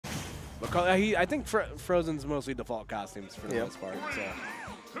Because I think Frozen's mostly default costumes for the most part. So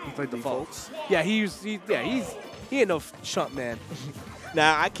he played defaults. Yeah, he ain't no chump, man.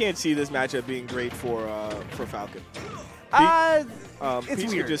 Now I can't see this matchup being great for Falcon. It's Peach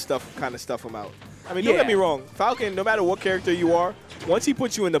weird. could just kind of stuff him out. I mean, don't get me wrong. Falcon, no matter what character you are, once he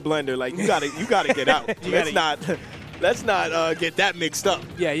puts you in the blender, like you gotta get out. Let's not get that mixed up.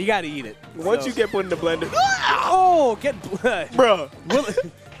 Yeah, you gotta eat it. Once you get put in the blender, oh, get bruh.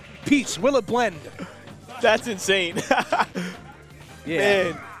 Peach, will it blend? That's insane. Yeah.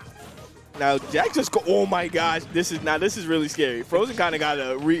 Man. Now Jack just oh my gosh, this is really scary. Frozen kind of got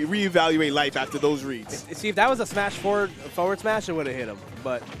to reevaluate life after those reads. See, if that was a smash forward smash, it would have hit him.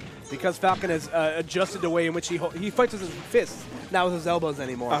 But because Falcon has adjusted the way in which he fights with his fists, not with his elbows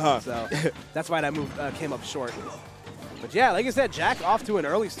anymore. So that's why that move came up short. But yeah, like I said, Jack off to an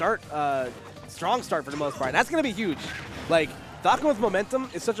early start, strong start for the most part. And that's gonna be huge. Like Falcon with momentum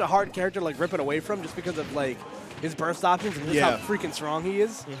is such a hard character to like rip it away from, just because of like his burst options and just how freaking strong he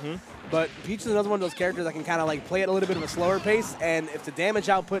is. But Peach is another one of those characters that can kind of like play at a little bit of a slower pace, and if the damage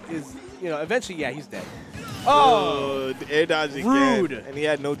output is, eventually, yeah, he's dead. Oh, the air dodge again. Rude. And he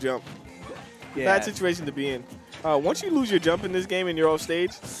had no jump. Yeah. Bad situation to be in. Once you lose your jump in this game and you're off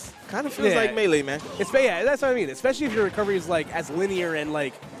stage, kind of feels like Melee, man. Yeah, that's what I mean. Especially if your recovery is like as linear and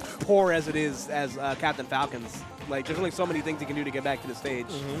like poor as it is as Captain Falcon's. Like, there's only so many things you can do to get back to the stage.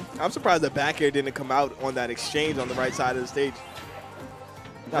 I'm surprised the back air didn't come out on that exchange on the right side of the stage.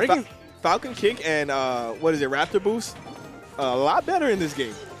 Now, Falcon kick and Raptor boost, a lot better in this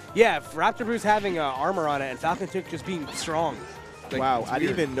game. Yeah, Raptor boost having armor on it and Falcon kick just being strong. Like, wow, I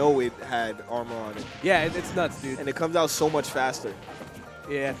didn't even know it had armor on it. Yeah, it's nuts, dude. And it comes out so much faster.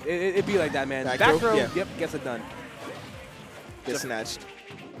 Yeah, it'd be like that, man. Back throw, yep, gets it done. Gets snatched.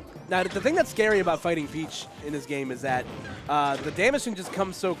 Now, the thing that's scary about fighting Peach in this game is that the damage can just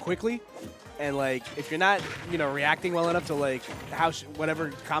come so quickly, and like if you're not, reacting well enough to like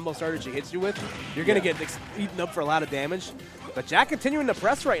whatever combo starter she hits you with, you're gonna get eaten up for a lot of damage. But Jack continuing to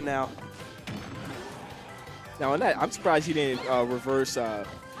press right now. Now on that, I'm surprised he didn't reverse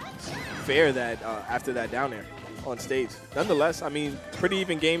fair that after that down air on stage. Nonetheless, I mean, pretty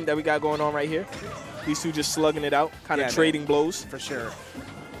even game that we got going on right here. These two just slugging it out, kind of trading blows. For sure.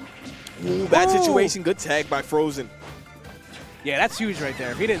 Ooh, bad situation. Good tag by Frozen. Yeah, that's huge right there.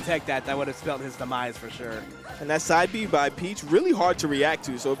 If he didn't tag that, that would have spelled his demise for sure. And that side B by Peach, really hard to react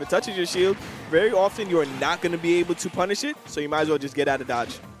to. So if it touches your shield, very often you are not going to be able to punish it. So you might as well just get out of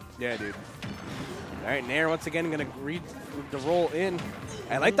dodge. Yeah, dude. All right, Nair once again going to read the roll in.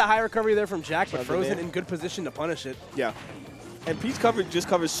 I like the high recovery there from Jack, but Frozen in good position to punish it. Yeah. And Peach just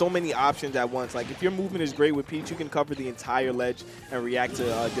covers so many options at once. Like, if your movement is great with Peach, you can cover the entire ledge and react to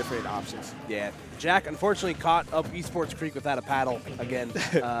different options. Yeah. Jack, unfortunately, caught up Esports Creek without a paddle again,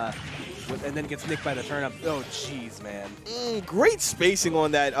 and then gets nicked by the turn-up. Oh, jeez, man. Great spacing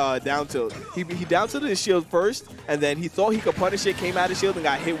on that down tilt. He down tilted his shield first, and then he thought he could punish it, came out of shield, and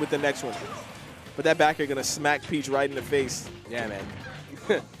got hit with the next one. But that back air going to smack Peach right in the face. Yeah,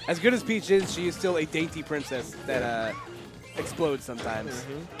 man. As good as Peach is, she is still a dainty princess that explodes sometimes.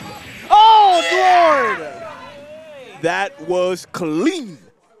 Oh, Lord! That was clean.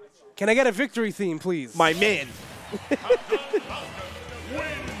 Can I get a victory theme, please? My man.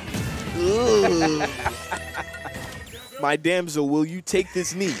 My damsel, will you take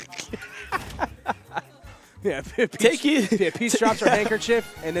this knee? Yeah, Peach, take it. Yeah, Peach drops her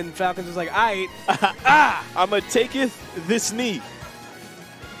handkerchief, and then Falcon's just like, aight. I'ma taketh this knee.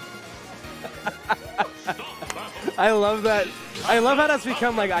 I love that. I love how that's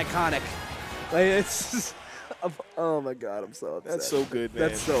become like iconic. Like it's just, oh my god, I'm so upset. That's so good, man.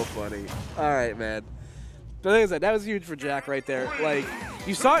 That's so funny. All right, man. But like I said, that was huge for Jack right there. Like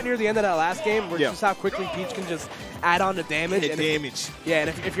you saw it near the end of that last game, where just how quickly Peach can just add on the damage. And and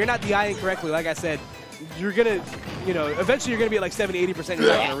if you're not DIing correctly, like I said, you're gonna, eventually you're gonna be at like 70–80%. You're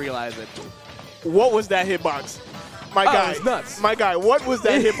not gonna realize it. What was that hitbox? My guy, it's nuts. My guy, what was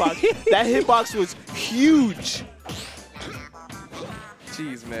that hitbox? That hitbox was huge.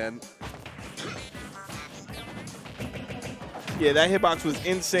 Jeez, man. Yeah, that hitbox was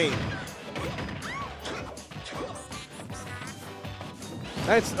insane.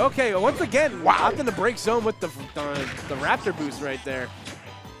 That's okay. Once again, opting to break zone with the Raptor boost right there.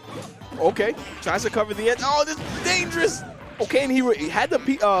 Okay, tries to cover the edge. Oh, this is dangerous. Okay, and he had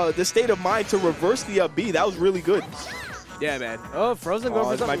the state of mind to reverse the B. That was really good. Yeah, man. Oh, Frozen going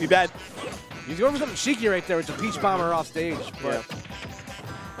for something. Might be bad. He's going for something cheeky right there with the Peach Bomber off stage. But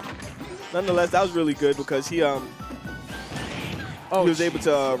nonetheless, that was really good because he was able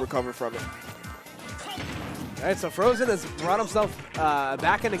to recover from it. All right, so Frozen has brought himself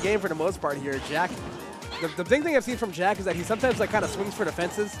back in the game for the most part here. Jack, the big thing I've seen from Jack is that he sometimes like kind of swings for the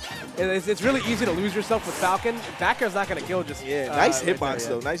fences. It's really easy to lose yourself with Falcon. Back air's not going to kill just nice hitbox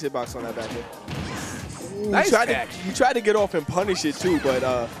though. Nice hitbox on that back air. Nice catch. He tried to get off and punish it too, but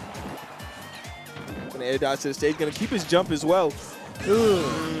gonna air dodge to the stage. Gonna keep his jump as well.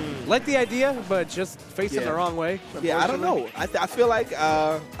 Like the idea, but just facing the wrong way. Yeah, I don't know. I feel like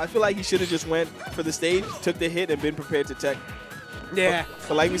he should have just went for the stage, took the hit, and been prepared to tech. Yeah.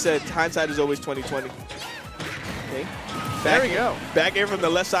 But like we said, hindsight is always 20/20. Okay. There we go. Back air from the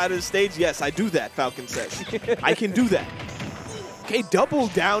left side of the stage. Yes, I do that, Falcon says. I can do that. Okay, double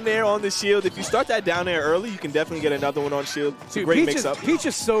down there on the shield. If you start that down there early, you can definitely get another one on shield. It's a great mix-up. Peach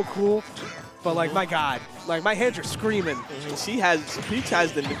is so cool, but like, my God. Like, my hands are screaming. Peach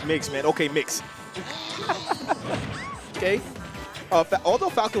has the mix, man. Okay, mix. Okay. Although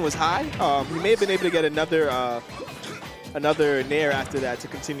Falcon was high, he may have been able to get another nair after that to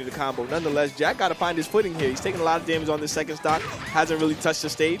continue the combo. Nonetheless, Jack got to find his footing here. He's taking a lot of damage on this second stock. Hasn't really touched the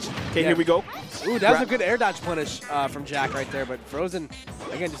stage. Okay, here we go. Ooh, that was a good air dodge punish from Jack right there. But Frozen,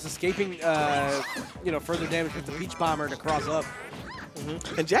 again, just escaping, further damage with the Peach Bomber to cross up.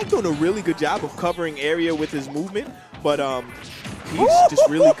 And Jack doing a really good job of covering area with his movement, but he's just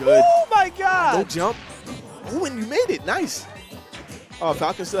really good. Oh my God! No jump. Ooh, and you made it. Nice.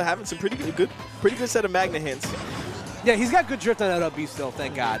 Falcon still having some pretty good set of Magna hints. Yeah, he's got good drift on that up B still,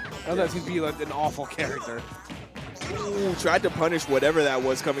 thank God. Otherwise he'd be like an awful character. Ooh, tried to punish whatever that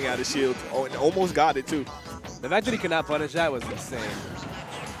was coming out of shield. Oh, and almost got it too. The fact that he could not punish that was insane.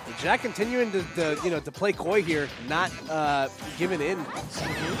 Jack continuing to play coy here, not giving in.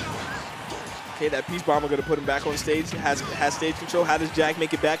 Okay, that Peach Bomber gonna put him back on stage. Has stage control. How does Jack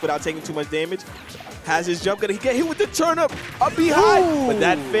make it back without taking too much damage? Has his jump, gonna get hit with the turn up B high, but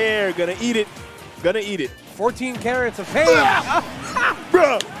that fair gonna eat it. 14 carats of pain.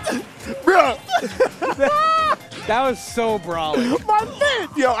 Bruh. That was so brawling. My man,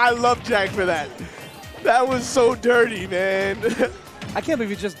 yo, I love Jack for that. That was so dirty, man. I can't believe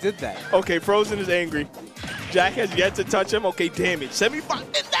he just did that. Okay, Frozen is angry. Jack has yet to touch him. Okay, damage. 75,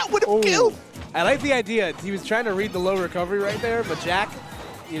 and that would have killed. I like the idea. He was trying to read the low recovery right there, but Jack,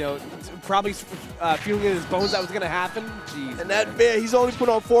 probably feeling in his bones that was going to happen. Jeez. And that fair, he's only put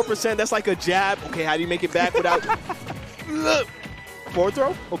on 4%. That's like a jab. Okay, how do you make it back without... Forward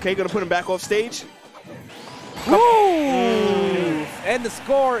throw. Okay, going to put him back off stage. And the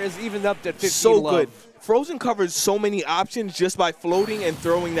score is evened up to 15 So love. good. Frozen covered so many options just by floating and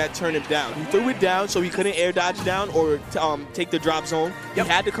throwing that turnip down. He threw it down so he couldn't air dodge down or take the drop zone. He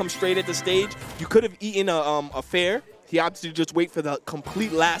had to come straight at the stage. You could have eaten a fair. He opted to just wait for the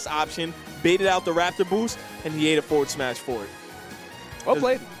complete last option, baited out the Raptor boost, and he ate a forward smash for it. Well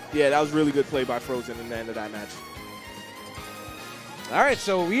played. Yeah, that was really good play by Frozen in the end of that match. All right,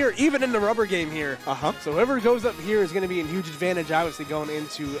 so we are even in the rubber game here. So whoever goes up here is going to be in huge advantage, obviously, going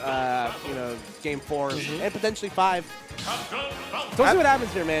into game 4 and potentially 5. So we'll see what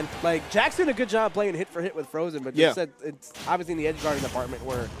happens here, man. Like, Jack's doing a good job playing hit for hit with Frozen, but just said it's obviously in the edge guarding department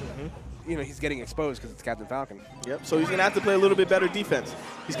where he's getting exposed because it's Captain Falcon. Yep. So he's gonna have to play a little bit better defense.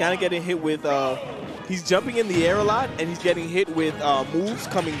 He's kind of getting hit with. He's jumping in the air a lot, and he's getting hit with moves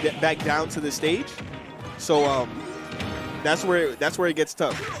coming back down to the stage. So that's where it gets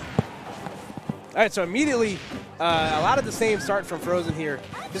tough. All right, so immediately, a lot of the same start from Frozen here.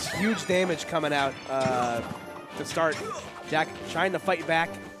 Just huge damage coming out to start. Jack trying to fight back.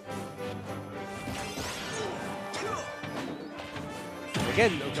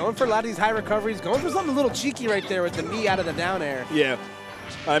 Again, going for a lot of these high recoveries, going for something a little cheeky right there with the knee out of the down air. Yeah.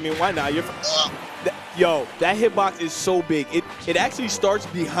 I mean, why not? Yo, that hitbox is so big. It actually starts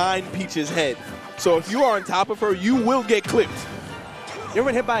behind Peach's head. So if you are on top of her, you will get clipped. You ever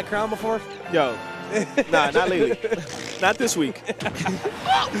been hit by a crown before? Yo. Nah, not lately. Not this week.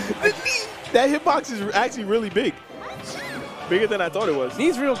 That hitbox is actually really big. Bigger than I thought it was.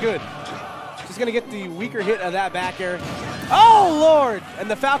 Knee's real good. Just going to get the weaker hit of that back air. Oh, Lord!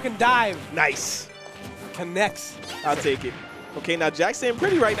 And the Falcon dive. Nice. Connects. I'll take it. Okay, now Jack's staying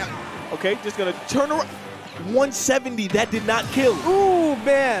pretty right now. Okay, just going to turn around. 170, that did not kill. Ooh,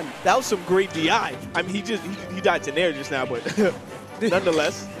 man. That was some great DI. I mean, he died to Nair just now, but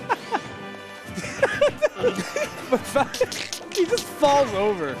nonetheless. He just falls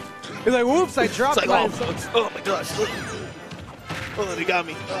over. He's like, whoops, I dropped. It's like, oh my gosh. Oh, they got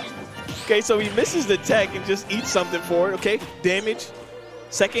me. Okay, so he misses the tech and just eats something for it. Okay, damage.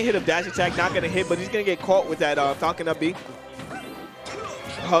 Second hit of dash attack, not going to hit, but he's going to get caught with that Falcon up B.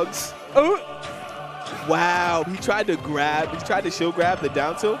 Hugs. Wow, he tried to shield grab the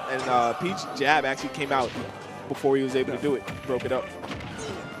down tilt, and Peach jab actually came out before he was able to do it. Broke it up.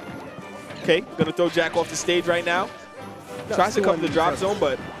 Okay, gonna throw Jack off the stage right now. Tries to come to the drop zone,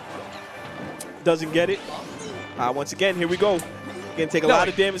 but doesn't get it. Once again, here we go. Gonna take a lot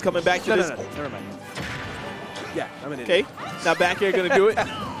of damage coming back to this. No, never mind. Yeah, I'm an idiot. Okay, now back air gonna do it.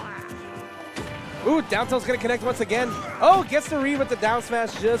 Ooh, down tilt's gonna connect once again. Oh, gets the read with the down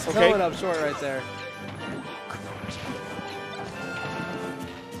smash, just coming up short right there.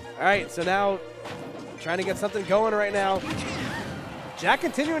 All right, so now trying to get something going right now. Jack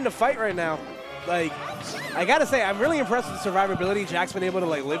continuing to fight right now. Like, I gotta say, I'm really impressed with the survivability Jack's been able to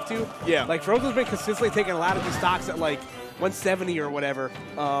like live to. Yeah. Like Frozen's been consistently taking a lot of his stocks at like 170 or whatever.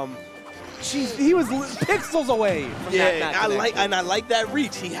 He was pixels away from that. I like that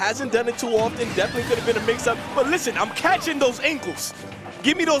reach. He hasn't done it too often. Definitely could have been a mix-up. But listen, I'm catching those ankles.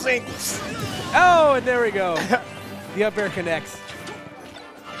 Give me those ankles. Oh, and there we go. The up air connects.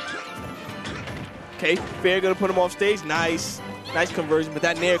 Okay, Fair gonna put him off stage. Nice conversion. But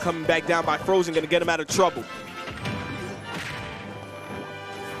that nair coming back down by Frozen gonna get him out of trouble.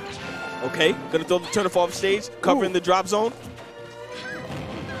 Okay, gonna throw the turn off stage, covering the drop zone.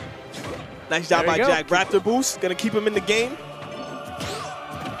 Nice job by Jack. Raptor boost, gonna keep him in the game.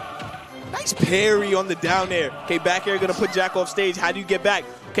 Nice parry on the down air. Okay, back air gonna put Jack off stage. How do you get back?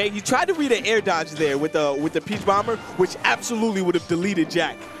 Okay, he tried to read an air dodge there with the Peach Bomber, which absolutely would have deleted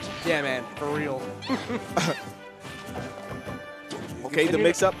Jack. Yeah, man, for real. Okay, the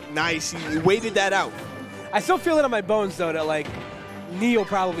mix-up, nice. He waited that out. I still feel it on my bones, though, that, like, knee will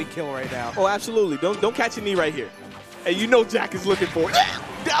probably kill right now. Oh, absolutely. Don't catch a knee right here. And you know Jack is looking for it.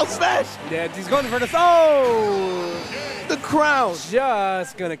 Down smash! Yeah, he's going for this. Oh! The crown.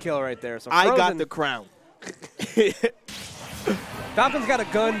 Just going to kill right there. So I got the crown. Falcon's got a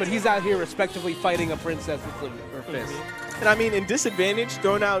gun, but he's out here respectively fighting a princess with her fist. And I mean, in disadvantage,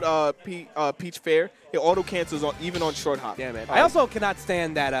 throwing out Peach Fair, it auto cancels even on short hop. Yeah, man. I also cannot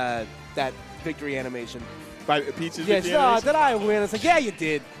stand that that victory animation. By Peach's victory animation? Did I win? It's like, yeah, you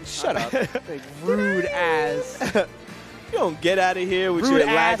did. Shut up. Like, rude ass. You don't get out of here with your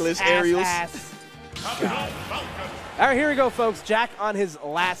lagless aerials. All right, here we go, folks. Jack on his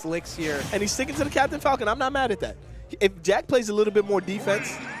last licks here. And he's sticking to the Captain Falcon. I'm not mad at that. If Jack plays a little bit more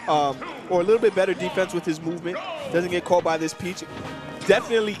defense, or a little bit better defense with his movement, doesn't get caught by this Peach,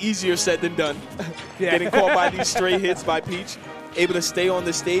 definitely easier said than done. Yeah. Getting caught by these stray hits by Peach, able to stay on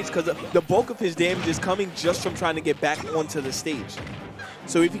the stage because the bulk of his damage is coming just from trying to get back onto the stage.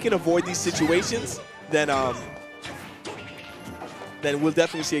 So if he can avoid these situations, then we'll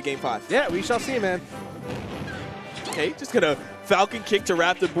definitely see a Game 5. Yeah, we shall see, man. Okay, just gonna Falcon kick to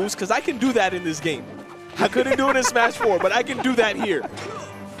Raptor boost because I can do that in this game. I couldn't do it in Smash 4, but I can do that here.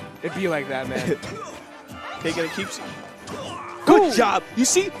 It'd be like that, man. Okay, gonna keep. Good job. You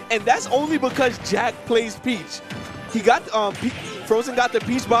see, and that's only because Jack plays Peach. He got Frozen got the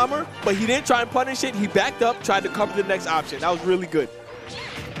Peach Bomber, but he didn't try and punish it. He backed up, tried to cover the next option. That was really good.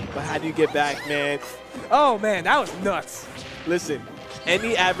 But how do you get back, man? Oh man, that was nuts. Listen,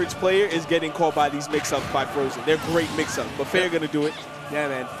 any average player is getting caught by these mix-ups by Frozen. They're great mix-ups, but Fair gonna do it. Yeah,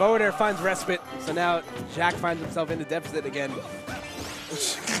 man. Forward air finds respite, so now Jack finds himself in the deficit again.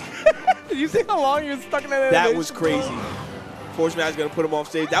 Did you see how long he was stuck in that? That was crazy. Force Smash is gonna put him off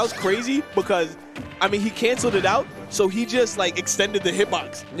stage. That was crazy because, I mean, he canceled it out, so he just like extended the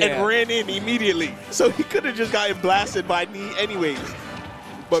hitbox and ran in immediately. So he could have just gotten blasted by knee anyways.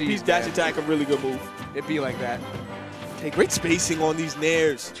 But Peach dash attack, a really good move. It'd be like that. Okay, great spacing on these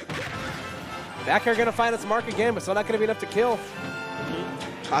nairs. Back air gonna find its mark again, but still not gonna be enough to kill.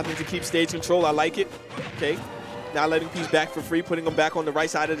 Opting to keep stage control, I like it. Okay, now letting Peach back for free, putting him back on the right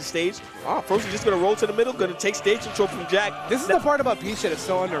side of the stage. Frozen just gonna roll to the middle, gonna take stage control from Jack. This is the part about Peach that is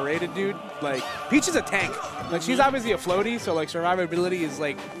so underrated, dude. Like, Peach is a tank. Like, she's obviously a floaty, so like survivability is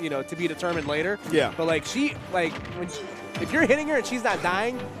like, you know, to be determined later. Yeah. But like if you're hitting her and she's not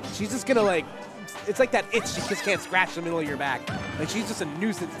dying, she's just gonna like, it's like that itch you just can't scratch the middle of your back. Like, she's just a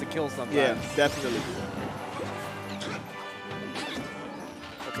nuisance to kill sometimes. Yeah, definitely.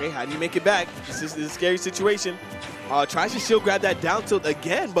 Okay, how do you make it back? This is a scary situation. Tries to shield grab that down tilt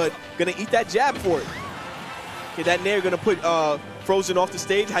again, but gonna eat that jab for it. Okay, that nair gonna put Frozen off the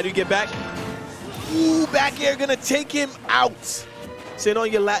stage. How do you get back? Ooh, back air gonna take him out. Sit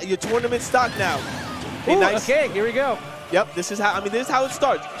on your tournament stock now. Okay, nice. Okay, here we go. Yep, this is how it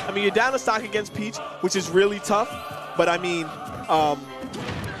starts. I mean, you're down a stock against Peach, which is really tough, but I mean,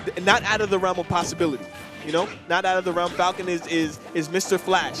 not out of the realm of possibility. You know, not out of the realm. Falcon is Mr.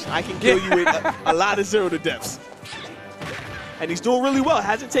 Flash. I can kill you with a lot of 0 to deaths. And he's doing really well.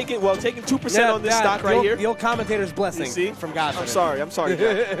 Hasn't taken 2% on this stock right here. The old commentator's blessing from God. I'm sorry,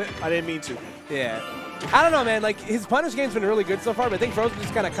 Jack. I didn't mean to. Yeah. I don't know, man. Like, his punish game's been really good so far, but I think Frozen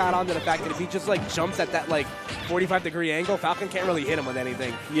just kind of caught on to the fact that if he just, like, jumps at that, like, 45-degree angle, Falcon can't really hit him with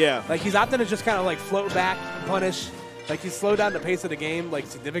anything. Yeah. Like, he's opting to just kind of, like, float back, punish. Like, he's slowed down the pace of the game, like,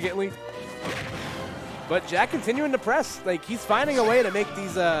 significantly. But Jack continuing to press. Like, he's finding a way to make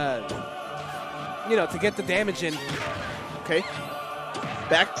these, you know, to get the damage in. Okay.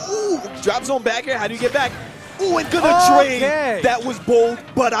 Back. Ooh, drop zone back here. How do you get back? Ooh, and gonna trade. That was bold,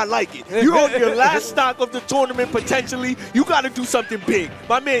 but I like it. You're on your last stock of the tournament, potentially. You got to do something big.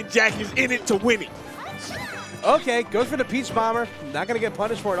 My man Jack is in it to win it. Okay, goes for the Peach Bomber. Not going to get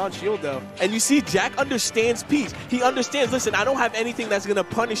punished for it on shield, though. And you see, Jack understands Peach. He understands, listen, I don't have anything that's going to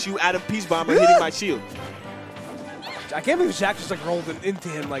punish you out of Peach Bomber hitting my shield. I can't believe Jack just, like, rolled into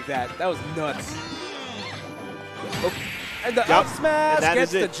him like that. That was nuts. Oh. And the up smash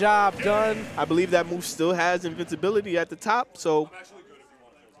gets the job done. I believe that move still has invincibility at the top, so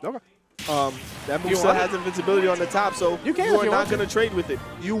okay. That move still has invincibility on the top, so you are not going to trade with it.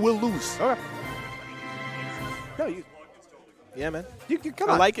 You will lose. Okay. No, you. Yeah, man. You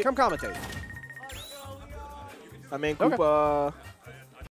come on. I like it. Come commentate. I mean, Koopa.